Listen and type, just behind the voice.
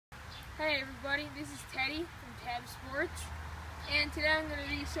Hey everybody, this is Teddy from Tab Sports, and today I'm going to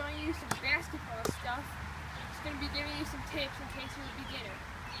be showing you some basketball stuff. Just going to be giving you some tips in case you're a beginner.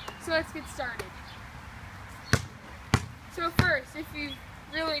 So let's get started. So first, if you've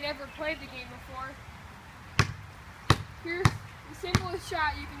really never played the game before, here's the simplest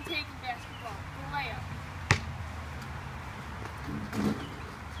shot you can take in basketball, the layup.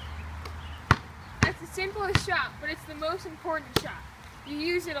 That's the simplest shot, but it's the most important shot. You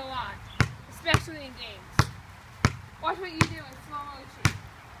use it a lot, especially in games. Watch what you do in slow motion.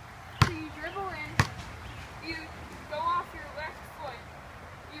 So you dribble in, you go off your left foot,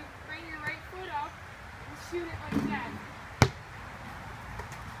 you bring your right foot up, and shoot it like that.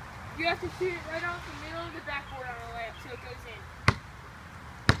 You have to shoot it right off the middle of the backboard on a layup so it goes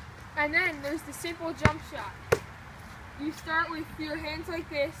in. And then there's the simple jump shot. You start with your hands like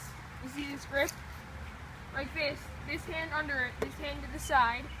this. You see this grip? Like this hand under it, this hand to the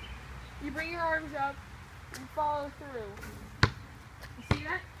side. You bring your arms up and follow through. You see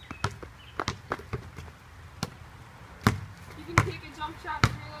that? You can take a jump shot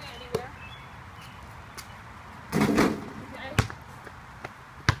from really anywhere. Okay.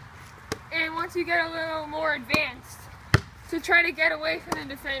 And once you get a little more advanced, to try to get away from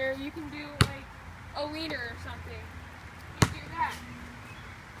the defender, you can do like a leaner or something. You can do that.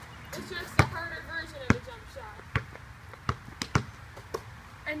 It's just a harder version of a jump shot.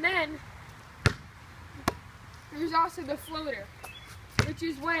 And then, there's also the floater, which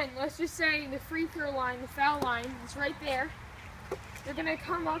is when, let's just say the free throw line, the foul line, is right there. You're going to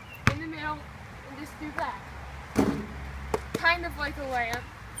come up in the middle and just do that. Kind of like a layup,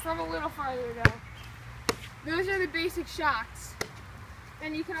 from a little farther though. Those are the basic shots.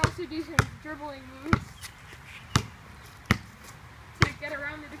 And you can also do some dribbling moves to get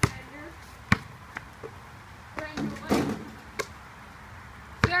around the defender.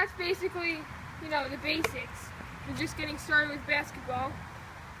 So that's basically, the basics. We're just getting started with basketball.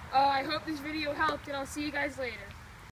 I hope this video helped, and I'll see you guys later.